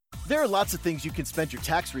There are lots of things you can spend your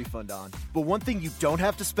tax refund on, but one thing you don't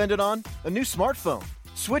have to spend it on? A new smartphone.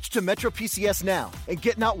 Switch to Metro PCS now and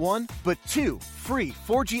get not one, but 2 free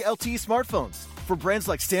 4G LTE smartphones for brands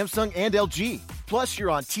like Samsung and LG. Plus, you're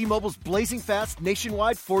on T-Mobile's blazing fast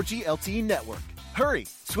nationwide 4G LTE network. Hurry!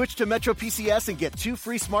 Switch to Metro PCS and get 2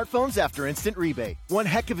 free smartphones after instant rebate. One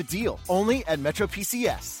heck of a deal, only at Metro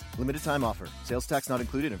PCS. Limited time offer. Sales tax not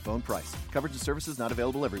included in phone price. Coverage and services not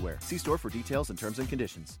available everywhere. See store for details and terms and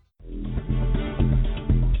conditions.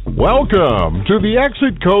 Welcome to the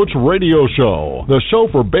Exit Coach Radio Show, the show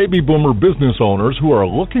for baby boomer business owners who are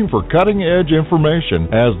looking for cutting-edge information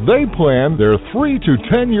as they plan their 3 to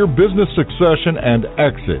 10-year business succession and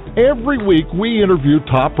exit. Every week, we interview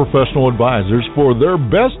top professional advisors for their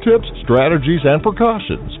best tips, strategies, and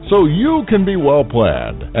precautions, so you can be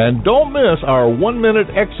well-planned. And don't miss our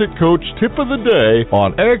 1-minute Exit Coach tip of the day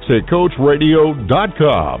on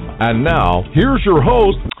ExitCoachRadio.com. And now, here's your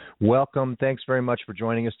host. Welcome. Thanks very much for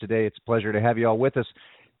joining us today. It's a pleasure to have you all with us.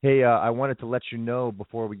 Hey, I wanted to let you know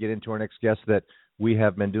before we get into our next guest that we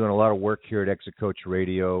have been doing a lot of work here at Exit Coach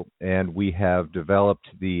Radio, and we have developed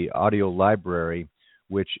the audio library,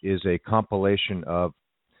 which is a compilation of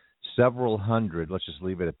several hundred, let's just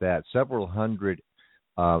leave it at that, several hundred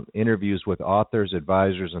interviews with authors,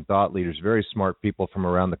 advisors, and thought leaders, very smart people from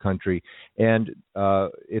around the country. And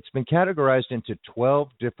it's been categorized into 12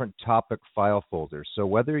 different topic file folders. So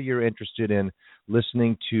whether you're interested in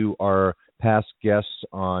listening to our past guests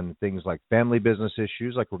on things like family business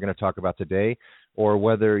issues, like we're going to talk about today, or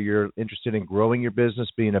whether you're interested in growing your business,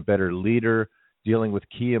 being a better leader, dealing with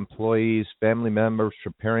key employees, family members,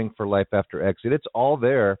 preparing for life after exit, it's all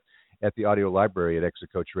there at the audio library at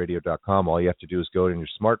ExitCoachRadio.com. All you have to do is go in your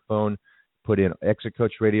smartphone, put in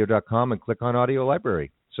ExitCoachRadio.com, and click on audio library.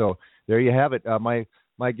 So there you have it. My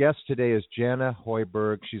guest today is Jana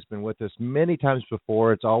Hoiberg. She's been with us many times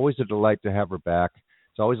before. It's always a delight to have her back.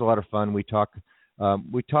 It's always a lot of fun. We talk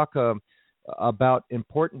about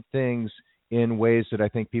important things in ways that I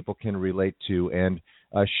think people can relate to. And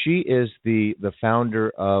she is the founder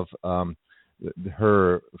of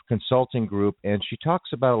her consulting group, and she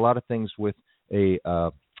talks about a lot of things with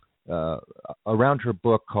around her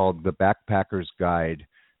book called The Backpacker's Guide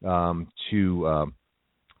to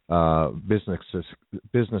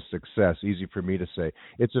Business Success. Easy for me to say.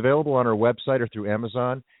 It's available on her website or through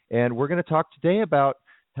Amazon, and we're going to talk today about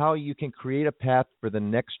how you can create a path for the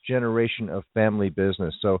next generation of family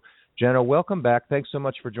business. So, Jenna, welcome back. Thanks so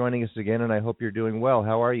much for joining us again, and I hope you're doing well.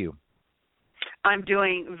 How are you? I'm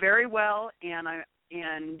doing very well,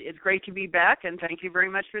 and it's great to be back, and thank you very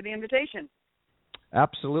much for the invitation.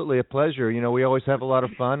 Absolutely, a pleasure. You know, we always have a lot of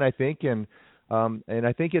fun, I think, and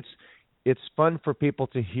I think it's fun for people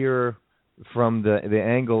to hear from the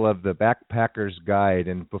angle of the Backpacker's Guide.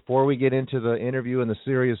 And before we get into the interview and the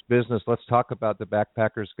serious business, let's talk about the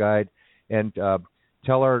Backpacker's Guide and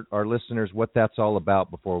tell our listeners what that's all about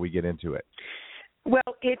before we get into it.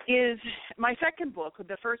 Well, it is my second book,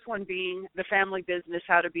 the first one being The Family Business,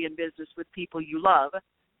 How to Be in Business with People You Love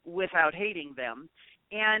Without Hating Them.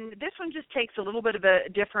 And this one just takes a little bit of a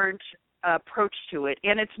different approach to it.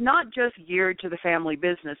 And it's not just geared to the family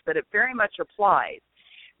business, but it very much applies.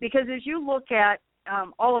 Because as you look at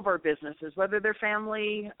all of our businesses, whether they're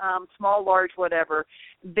family, small, large, whatever,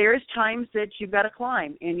 there's times that you've got to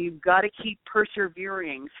climb, and you've got to keep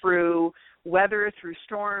persevering through weather, through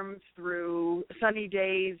storms, through sunny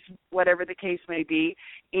days, whatever the case may be.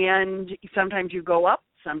 And sometimes you go up,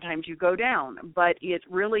 sometimes you go down. But it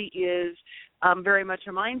really is very much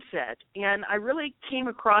a mindset. And I really came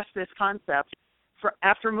across this concept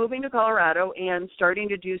after moving to Colorado and starting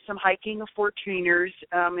to do some hiking of 14ers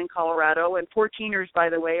in Colorado. And 14ers, by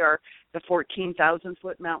the way, are the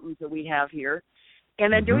 14,000-foot mountains that we have here.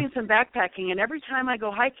 And then doing some backpacking. And every time I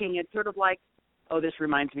go hiking, it's sort of like, oh, this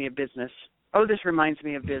reminds me of business. Oh, this reminds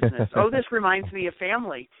me of business. Oh, this reminds me of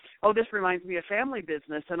family. Oh, this reminds me of family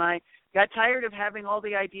business. And I got tired of having all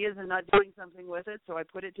the ideas and not doing something with it, so I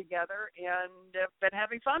put it together and have been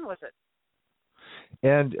having fun with it.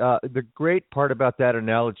 And the great part about that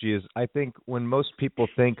analogy is I think when most people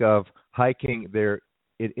think of hiking,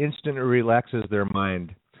 it instantly relaxes their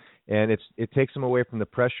mind, and it takes them away from the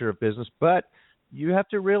pressure of business. But you have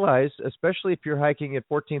to realize, especially if you're hiking at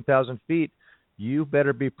 14,000 feet, you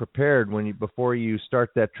better be prepared before you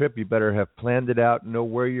start that trip. You better have planned it out, know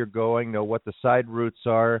where you're going, know what the side routes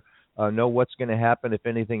are, know what's going to happen if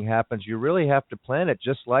anything happens. You really have to plan it,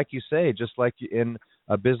 just like you say, just like in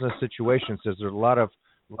a business situation. So there's a lot of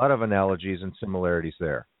analogies and similarities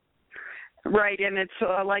there. Right, and it's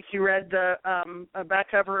like you read the back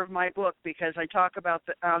cover of my book, because I talk about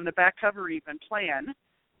on the back cover even plan.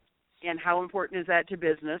 And how important is that to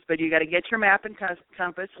business? But you got to get your map and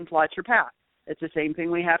compass and plot your path. It's the same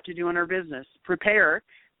thing we have to do in our business. Prepare.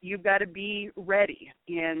 You've got to be ready.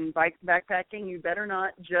 In backpacking, you better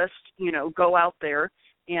not just, go out there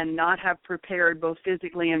and not have prepared both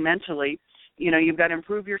physically and mentally. You've got to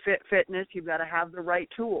improve your fitness. You've got to have the right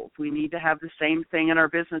tools. We need to have the same thing in our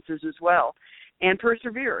businesses as well. And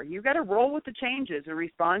persevere. You've got to roll with the changes and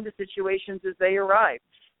respond to situations as they arrive.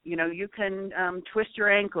 You can twist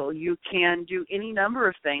your ankle. You can do any number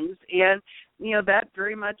of things. And, that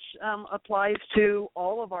very much applies to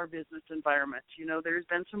all of our business environments. There's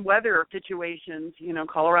been some weather situations.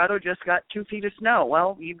 Colorado just got 2 feet of snow.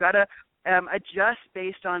 Well, you've got to adjust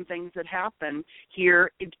based on things that happen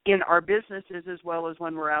here in our businesses as well as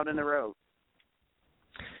when we're out on the road.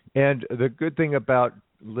 And the good thing about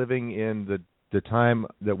living in the time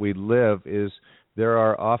that we live is there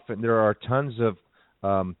are tons of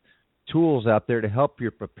tools out there to help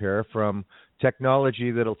you prepare, from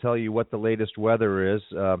technology that'll tell you what the latest weather is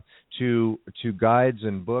to guides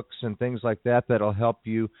and books and things like that'll help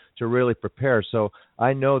you to really prepare. So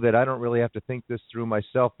I know that I don't really have to think this through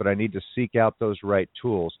myself, but I need to seek out those right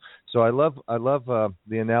tools. So I love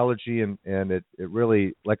the analogy, and it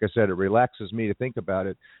really, like I said, it relaxes me to think about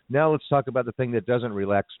it. Now let's talk about the thing that doesn't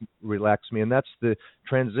relax me, and that's the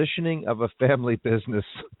transitioning of a family business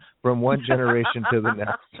from one generation to the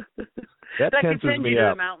next. That tenses could send me you to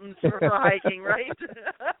up. the mountains for hiking, right?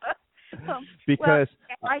 Because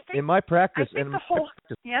I think, in my practice,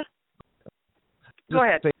 Go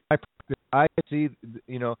ahead. I see,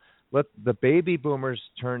 the baby boomers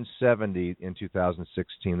turned 70 in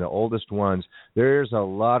 2016, the oldest ones. There's a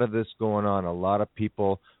lot of this going on. A lot of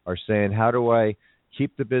people are saying, how do I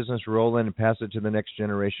keep the business rolling and pass it to the next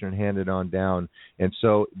generation and hand it on down? And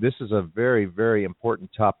so this is a very, very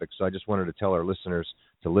important topic. So I just wanted to tell our listeners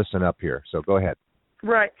to listen up here. So go ahead.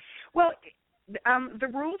 Right. Well, the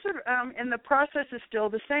rules are, and the process is still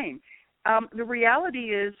the same. The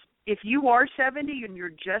reality is, if you are 70 and you're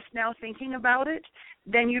just now thinking about it,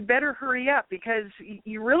 then you better hurry up, because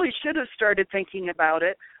you really should have started thinking about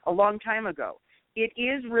it a long time ago. It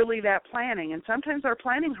is really that planning, and sometimes our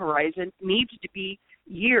planning horizon needs to be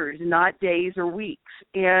years, not days or weeks.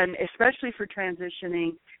 And especially for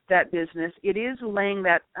transitioning that business, it is laying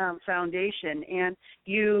that foundation, and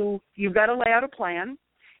you've got to lay out a plan.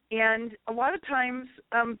 And a lot of times,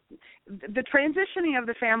 the transitioning of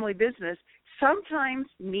the family business sometimes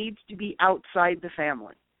needs to be outside the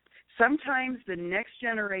family. Sometimes the next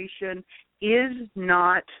generation is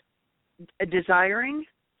not desiring,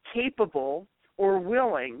 capable, or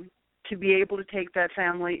willing to be able to take that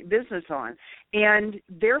family business on. And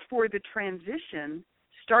therefore, the transition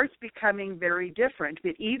starts becoming very different.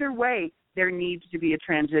 But either way, there needs to be a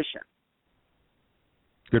transition.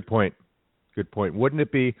 Good point. Wouldn't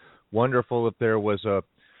it be wonderful if there was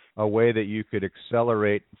a way that you could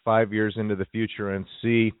accelerate 5 years into the future and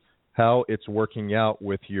see how it's working out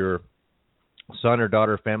with your son or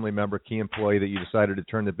daughter, family member, key employee that you decided to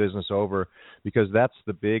turn the business over? Because that's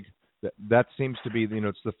that seems to be,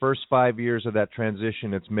 it's the first 5 years of that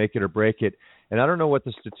transition. It's make it or break it. And I don't know what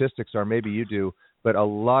the statistics are. Maybe you do, but a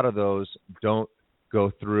lot of those don't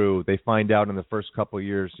go through. They find out in the first couple of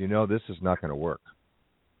years, this is not going to work.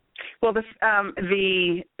 Well,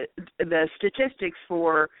 the statistics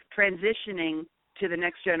for transitioning to the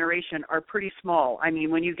next generation are pretty small. I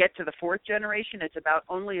mean, when you get to the fourth generation, it's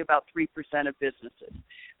only about 3% of businesses.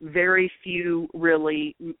 Very few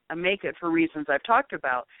really make it for reasons I've talked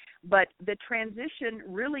about. But the transition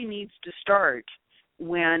really needs to start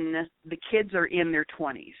when the kids are in their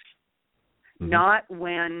 20s. Not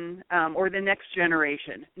when, or the next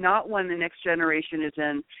generation, not when the next generation is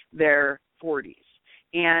in their 40s.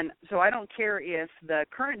 And so I don't care if the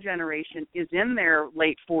current generation is in their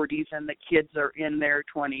late 40s and the kids are in their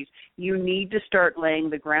 20s. You need to start laying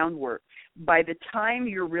the groundwork. By the time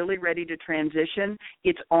you're really ready to transition,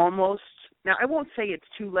 it's almost, now I won't say it's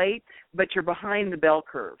too late, but you're behind the bell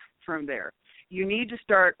curve from there. You need to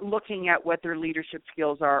start looking at what their leadership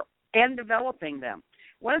skills are and developing them.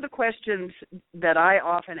 One of the questions that I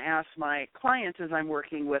often ask my clients as I'm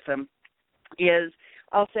working with them is,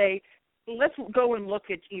 I'll say, let's go and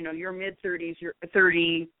look at, your mid-30s, your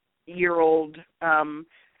 30-year-old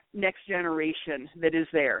next generation that is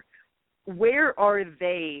there. Where are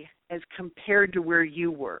they as compared to where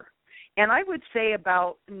you were? And I would say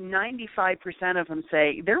about 95% of them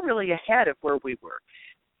say they're really ahead of where we were.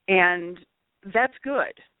 And that's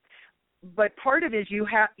good. But part of it is you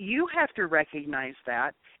have to recognize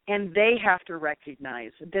that, and they have to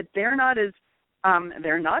recognize that they're not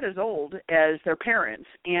as old as their parents,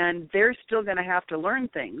 and they're still going to have to learn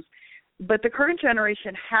things. But the current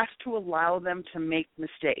generation has to allow them to make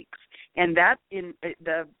mistakes. And that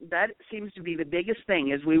seems to be the biggest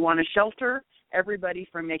thing, is we want to shelter everybody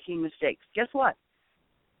from making mistakes. Guess what?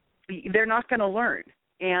 They're not going to learn.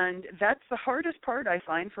 And that's the hardest part, I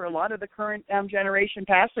find, for a lot of the current generation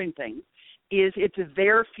passing things, is it's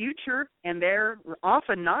their future, and they're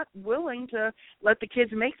often not willing to let the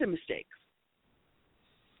kids make the mistakes.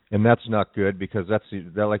 And that's not good, because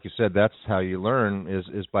that, like you said, that's how you learn,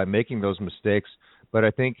 is by making those mistakes. But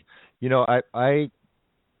I think, I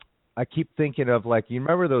keep thinking of, like, you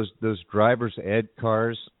remember those driver's ed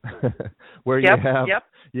cars where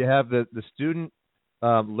you have the student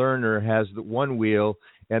learner has the one wheel,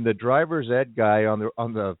 and the driver's ed guy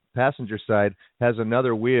on the passenger side has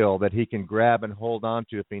another wheel that he can grab and hold on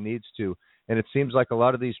to if he needs to. And it seems like a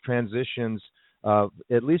lot of these transitions,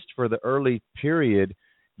 at least for the early period,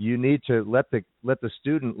 you need to let the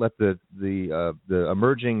student, let the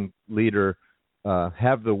emerging leader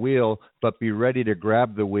have the wheel, but be ready to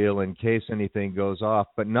grab the wheel in case anything goes off,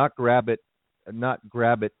 but not grab it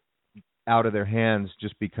out of their hands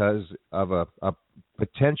just because of a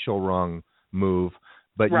potential wrong move.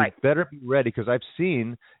 But you better be ready, because I've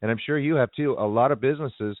seen, and I'm sure you have too, a lot of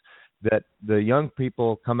businesses that the young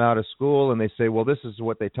people come out of school and they say, well, this is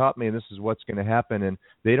what they taught me and this is what's going to happen, and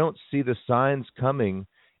they don't see the signs coming.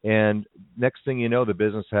 And next thing you know, the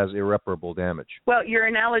business has irreparable damage. Well, your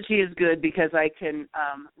analogy is good, because I can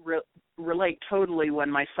relate totally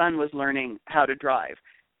when my son was learning how to drive.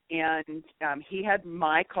 And he had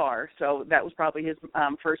my car, so that was probably his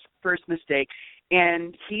first mistake.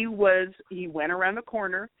 And he went around the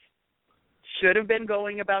corner, should have been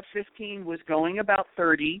going about 15, was going about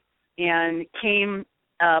 30, and came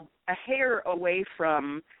a hair away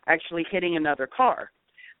from actually hitting another car.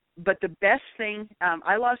 But the best thing,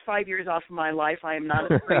 I lost 5 years off of my life. I am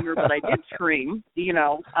not a screamer, but I did scream,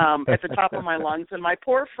 at the top of my lungs. And my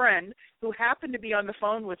poor friend, who happened to be on the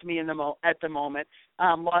phone with me at the moment,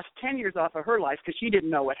 lost 10 years off of her life because she didn't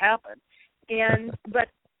know what happened. But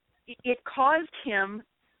it caused him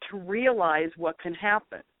to realize what can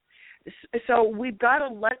happen. So we've got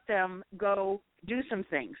to let them go do some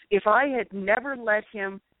things. If I had never let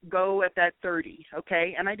him go at that 30,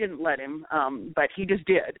 okay, and I didn't let him, but he just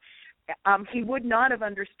did, he would not have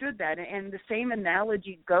understood that. And the same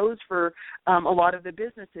analogy goes for a lot of the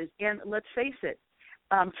businesses. And let's face it,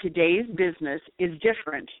 today's business is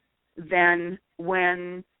different than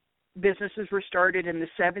when businesses were started in the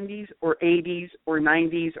 70s or 80s or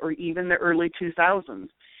 90s or even the early 2000s.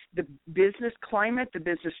 The business climate, the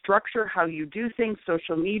business structure, how you do things,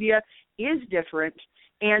 social media is different.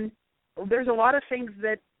 And there's a lot of things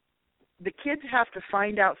that the kids have to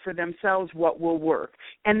find out for themselves what will work.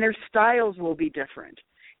 And their styles will be different.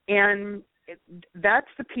 And that's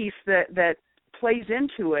the piece that plays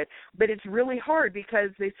into it. But it's really hard, because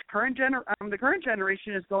the current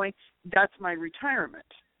generation is going, that's my retirement.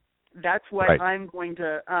 That's what I'm going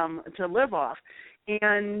to live off.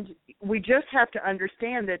 And we just have to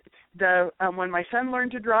understand that when my son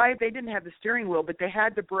learned to drive, they didn't have the steering wheel, but they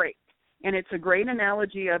had the brake. And it's a great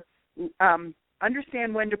analogy of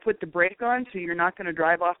understand when to put the brake on so you're not going to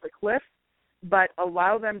drive off the cliff, but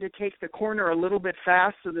allow them to take the corner a little bit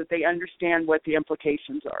fast so that they understand what the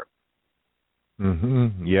implications are.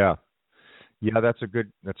 Mm-hmm. Yeah. Yeah,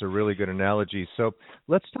 that's a really good analogy. So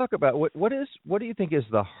let's talk about what do you think is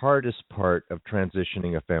the hardest part of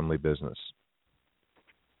transitioning a family business?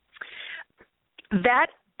 That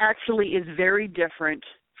actually is very different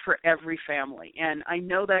for every family. And I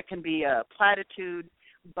know that can be a platitude,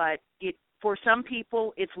 but for some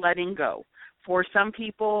people, it's letting go. For some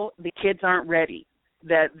people, the kids aren't ready,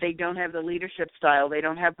 that they don't have the leadership style, they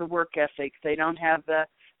don't have the work ethic, they don't have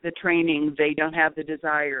the training, they don't have the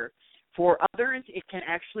desire. For others, it can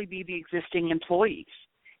actually be the existing employees.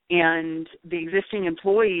 And the existing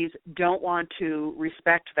employees don't want to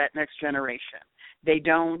respect that next generation. They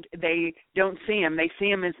don't see him. They see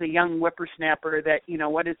him as the young whippersnapper that,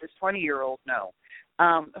 what does this 20-year-old know?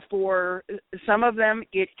 For some of them,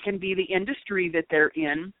 it can be the industry that they're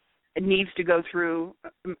in. It needs to go through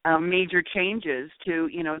major changes to,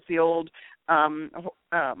 it's the old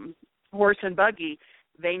horse and buggy.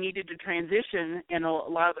 They needed to transition and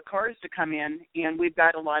allow the cars to come in, and we've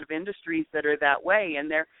got a lot of industries that are that way,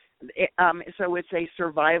 and so it's a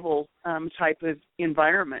survival type of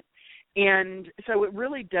environment. And so it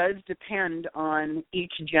really does depend on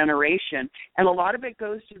each generation. And a lot of it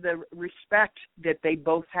goes to the respect that they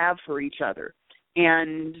both have for each other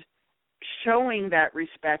and showing that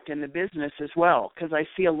respect in the business as well, because I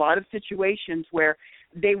see a lot of situations where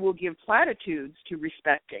they will give platitudes to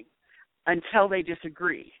respecting until they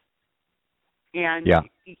disagree. And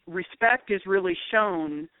respect is really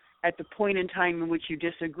shown at the point in time in which you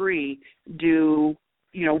disagree. What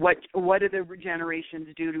do the generations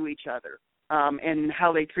do to each other, and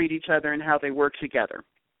how they treat each other and how they work together?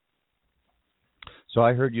 So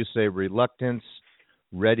I heard you say reluctance,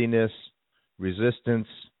 readiness, resistance,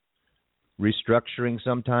 restructuring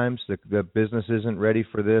sometimes. The business isn't ready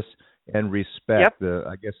for this, and respect. Yep.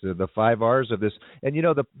 I guess the 5 R's of this. And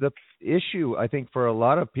the issue I think for a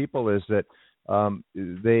lot of people is that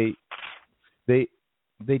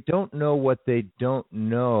they don't know what they don't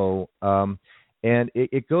know, and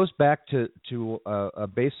it goes back to a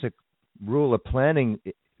basic rule of planning.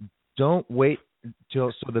 Don't wait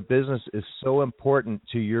so the business is so important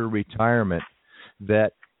to your retirement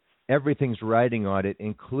that everything's riding on it,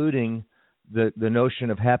 including the notion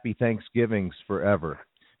of happy Thanksgivings forever,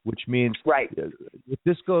 which means if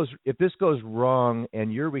this goes wrong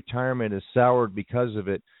and your retirement is soured because of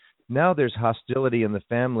it, now there's hostility in the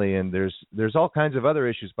family, and there's all kinds of other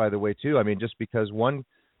issues, by the way, too. I mean, just because one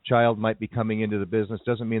child might be coming into the business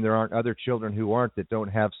doesn't mean there aren't other children who aren't, that don't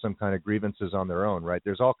have some kind of grievances on their own, right?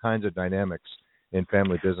 There's all kinds of dynamics in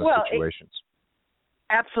family business situations.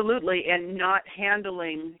 Absolutely, and not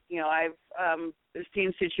handling, I've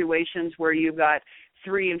seen situations where you've got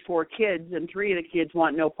 3 and 4 kids, and 3 of the kids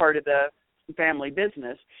want no part of the family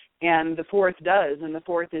business, and the 4th does, and the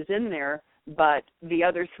 4th is in there, but the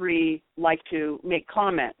other 3 like to make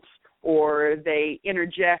comments, or they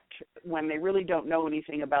interject when they really don't know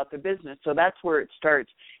anything about the business. So that's where it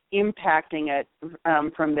starts impacting it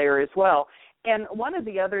from there as well. And one of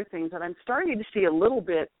the other things that I'm starting to see a little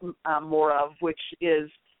bit more of, which is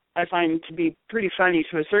I find to be pretty funny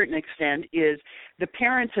to a certain extent, is the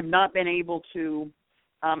parents have not been able to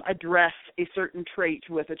address a certain trait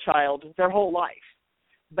with a child their whole life.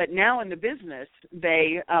 But now in the business,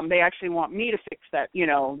 they actually want me to fix that.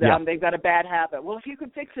 They've got a bad habit. Well, if you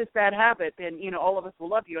could fix this bad habit, then all of us will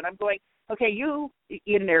love you. And I'm going, okay, you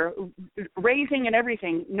in there raising and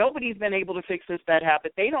everything, nobody's been able to fix this bad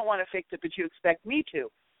habit. They don't want to fix it, but you expect me to.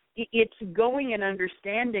 It's going and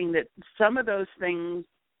understanding that some of those things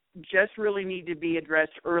just really need to be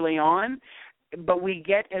addressed early on, but we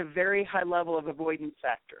get a very high level of avoidance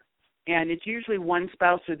factor. And it's usually one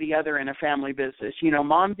spouse or the other in a family business.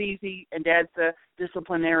 Mom's easy and dad's the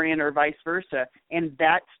disciplinarian, or vice versa. And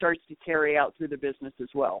that starts to carry out through the business as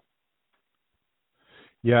well.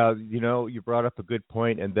 Yeah, you brought up a good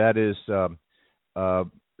point, and that is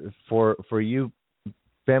for you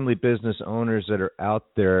family business owners that are out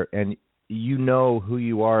there, and you know who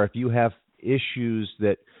you are. If you have issues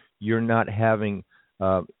that you're not having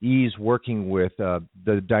ease working with,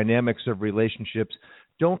 the dynamics of relationships,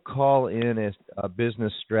 don't call in as a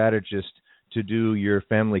business strategist to do your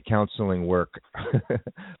family counseling work.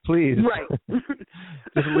 Please. Right.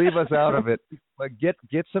 Just leave us out of it. But get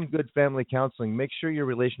some good family counseling. Make sure your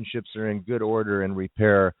relationships are in good order and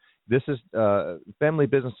repair. This is family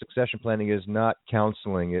business succession planning is not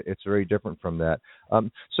counseling. It's very different from that.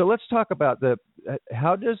 So let's talk about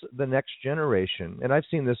how does the next generation, and I've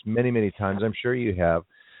seen this many, many times, I'm sure you have,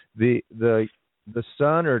 the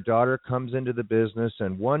son or daughter comes into the business,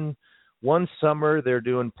 and one summer they're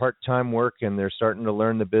doing part-time work and they're starting to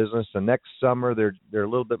learn the business. The next summer they're a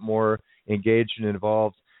little bit more engaged and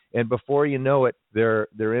involved, and before you know it, they're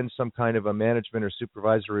in some kind of a management or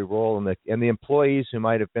supervisory role, and the employees who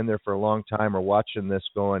might have been there for a long time are watching this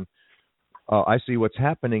going, oh, I see what's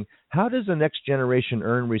happening. How does the next generation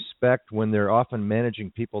earn respect when they're often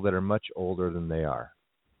managing people that are much older than they are?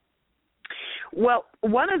 Well,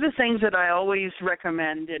 one of the things that I always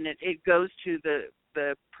recommend, and it goes to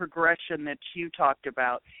the progression that you talked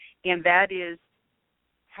about, and that is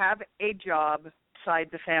have a job outside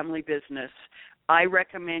the family business. I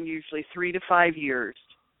recommend usually 3 to 5 years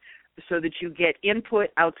so that you get input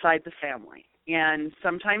outside the family. And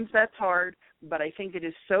sometimes that's hard, but I think it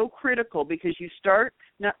is so critical because you start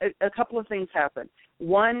 – a couple of things happen.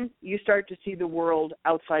 One, you start to see the world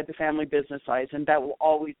outside the family business eyes, and that will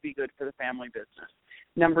always be good for the family business.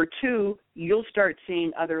 Number 2, you'll start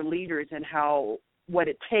seeing other leaders and what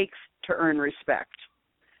it takes to earn respect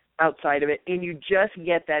outside of it, and you just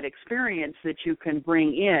get that experience that you can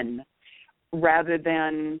bring in rather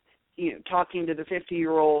than talking to the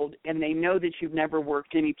 50-year-old and they know that you've never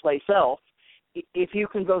worked anyplace else. If you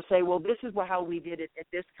can go say, well, this is how we did it at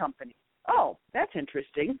this company. Oh, that's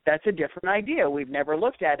interesting. That's a different idea. We've never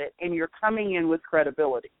looked at it. And you're coming in with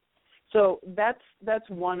credibility. So that's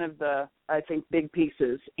one of the, I think, big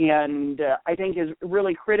pieces. And I think is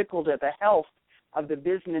really critical to the health of the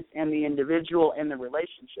business and the individual and the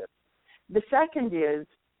relationship. The second is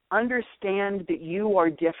understand that you are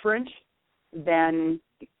different than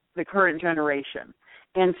the current generation.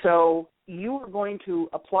 And so you are going to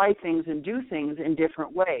apply things and do things in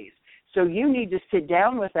different ways. So you need to sit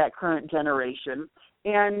down with that current generation.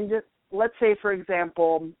 And let's say, for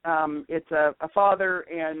example, it's a father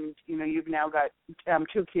and, you've now got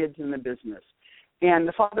 2 kids in the business. And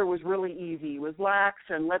the father was really easy, was lax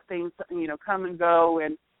and let things, come and go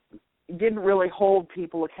and didn't really hold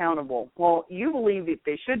people accountable. Well, you believe that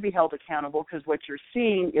they should be held accountable because what you're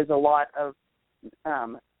seeing is a lot of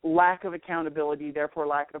lack of accountability, therefore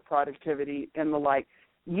lack of productivity and the like.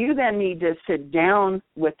 You then need to sit down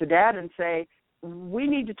with the dad and say, we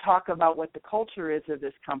need to talk about what the culture is of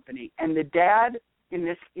this company. And the dad, in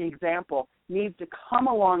this example, needs to come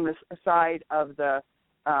along the side of the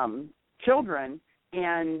children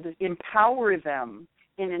and empower them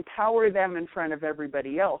in front of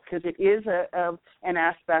everybody else, because it is an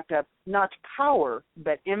aspect of not power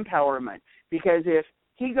but empowerment. Because if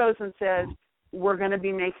he goes and says, we're going to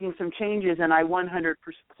be making some changes and I 100%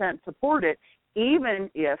 support it, even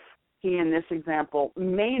if he, in this example,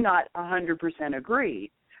 may not 100% agree,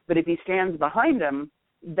 but if he stands behind them,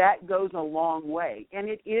 that goes a long way. And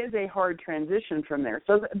it is a hard transition from there.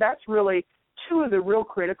 So that's really 2 of the real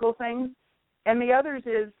critical things. And the others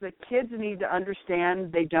is the kids need to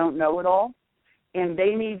understand they don't know it all, and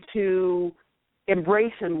they need to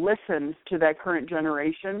embrace and listen to that current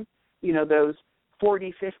generation, those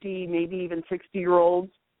 40, 50, maybe even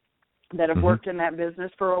 60-year-olds that have worked in that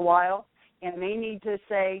business for a while. And they need to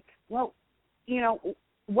say, well,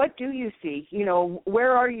 what do you see?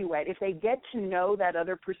 Where are you at? If they get to know that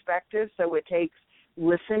other perspective, so it takes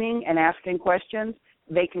listening and asking questions,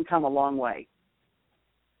 they can come a long way.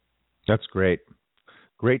 That's great.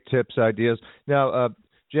 Great tips, ideas. Now,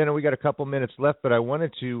 Jenna, we got a couple minutes left, but I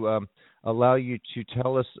wanted to allow you to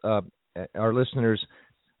tell us, our listeners,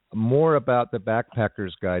 more about the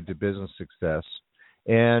Backpacker's Guide to Business Success.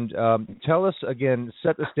 And tell us, again,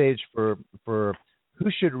 set the stage for who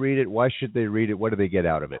should read it, why should they read it, what do they get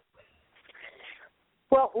out of it?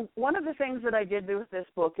 Well, one of the things that I did with this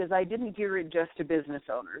book is I didn't gear it just to business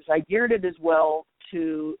owners. I geared it as well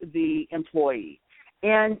to the employee.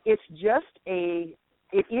 And it is a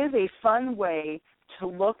fun way to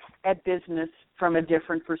look at business from a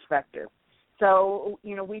different perspective. So,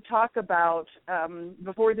 we talk about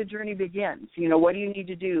before the journey begins, what do you need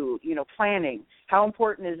to do, planning, how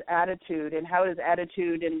important is attitude, and how does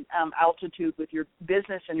attitude and altitude with your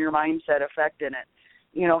business and your mindset affect in it?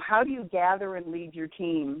 How do you gather and lead your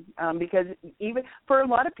team? Because even for a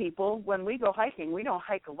lot of people, when we go hiking, we don't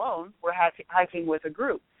hike alone, we're hiking with a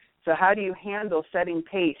group. So how do you handle setting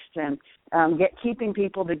pace and keeping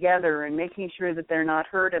people together and making sure that they're not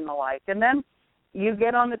hurt and the like? And then you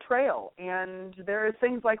get on the trail, and there are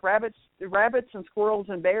things like rabbits and squirrels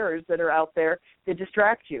and bears that are out there that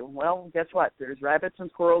distract you. Well, guess what? There's rabbits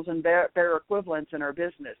and squirrels and bear equivalents in our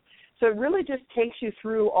business. So it really just takes you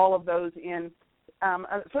through all of those in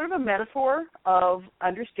sort of a metaphor of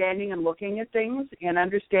understanding and looking at things and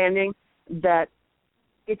understanding that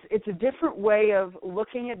it's a different way of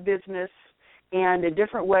looking at business and a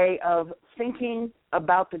different way of thinking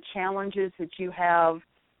about the challenges that you have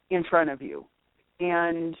in front of you.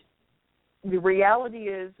 And the reality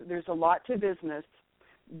is there's a lot to business,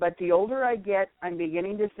 but the older I get, I'm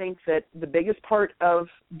beginning to think that the biggest part of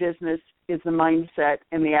business is the mindset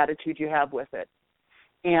and the attitude you have with it.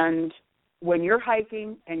 And when you're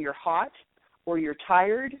hiking and you're hot or you're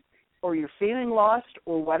tired or you're feeling lost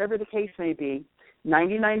or whatever the case may be,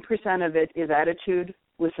 99% of it is attitude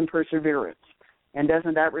with some perseverance. And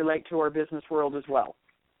doesn't that relate to our business world as well?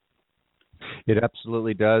 It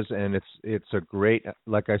absolutely does, and it's a great,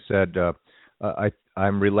 like I said,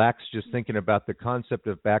 I'm relaxed just thinking about the concept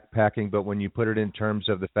of backpacking, but when you put it in terms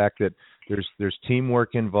of the fact that there's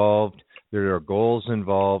teamwork involved, there are goals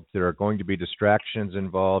involved, there are going to be distractions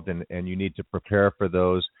involved, and you need to prepare for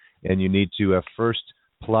those, and you need to first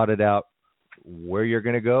plot it out where you're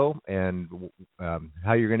going to go and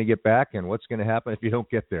how you're going to get back and what's going to happen if you don't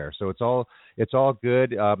get there. So it's all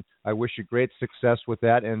good. I wish you great success with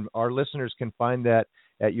that, and our listeners can find that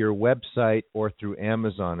at your website or through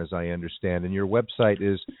Amazon, as I understand. And your website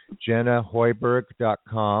is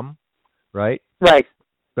JennaHoiberg.com, right? Right.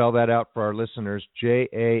 Spell that out for our listeners,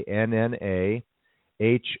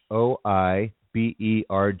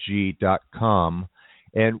 JennaHoiberg.com.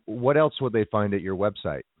 And what else would they find at your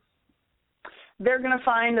website? They're going to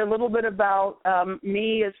find a little bit about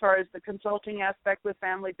me as far as the consulting aspect with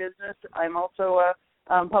family business. I'm also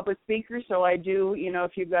a public speaker, so I do,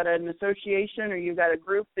 if you've got an association or you've got a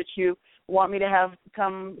group that you want me to have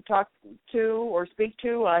come talk to or speak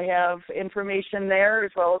to, I have information there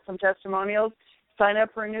as well as some testimonials. sign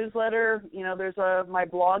up for a newsletter. There's my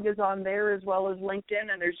blog is on there as well as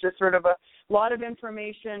LinkedIn, and there's just sort of a lot of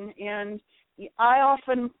information. And I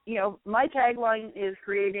often, my tagline is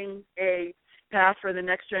creating a path for the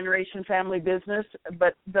next generation family business,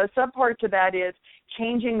 but the subpart to that is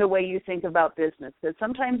changing the way you think about business. Because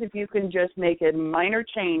sometimes if you can just make a minor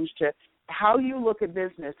change to how you look at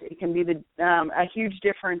business, it can be a huge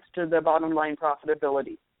difference to the bottom line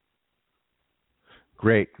profitability.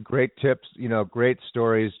 Great tips, great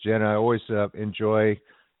stories, Jenna. I always enjoy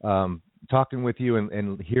talking with you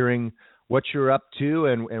and hearing what you're up to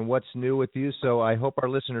and what's new with you. So I hope our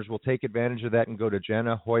listeners will take advantage of that and go to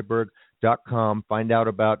JennaHoiberg.com, find out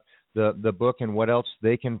about the book and what else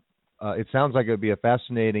they can. It sounds like it would be a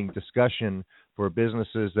fascinating discussion for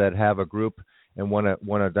businesses that have a group and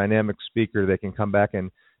want a dynamic speaker. They can come back and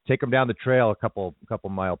take them down the trail a couple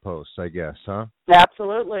mile posts, I guess, huh?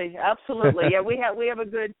 Absolutely. Yeah, we have a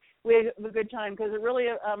good time because it really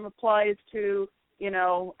applies to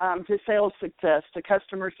to sales success, to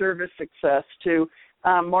customer service success, to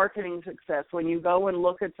marketing success. When you go and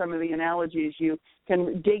look at some of the analogies, you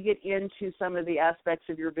can dig it into some of the aspects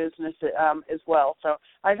of your business as well. So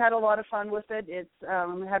I've had a lot of fun with it. It's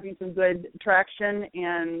having some good traction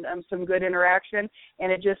and some good interaction,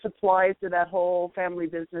 and it just applies to that whole family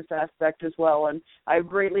business aspect as well. And I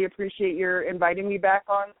greatly appreciate your inviting me back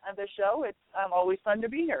on the show. It's always fun to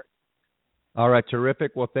be here. All right,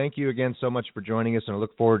 terrific. Well, thank you again so much for joining us, and I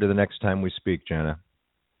look forward to the next time we speak, Jenna.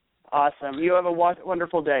 Awesome. You have a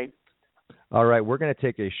wonderful day. All right, we're going to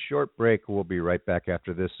take a short break. We'll be right back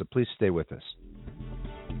after this, so please stay with us.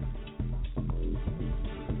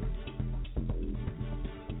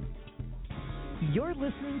 You're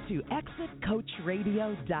listening to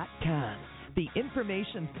ExitCoachRadio.com, the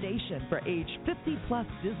information station for age 50-plus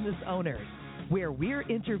business owners, where we're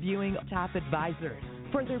interviewing top advisors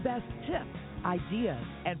for their best tips, ideas,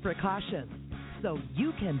 and precautions, so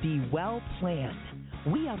you can be well planned.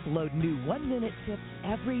 We upload new 1-minute tips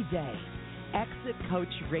every day.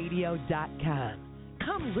 ExitCoachRadio.com.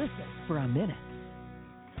 Come listen for a minute.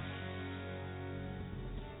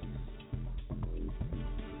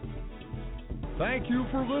 Thank you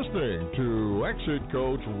for listening to Exit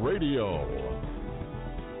Coach Radio.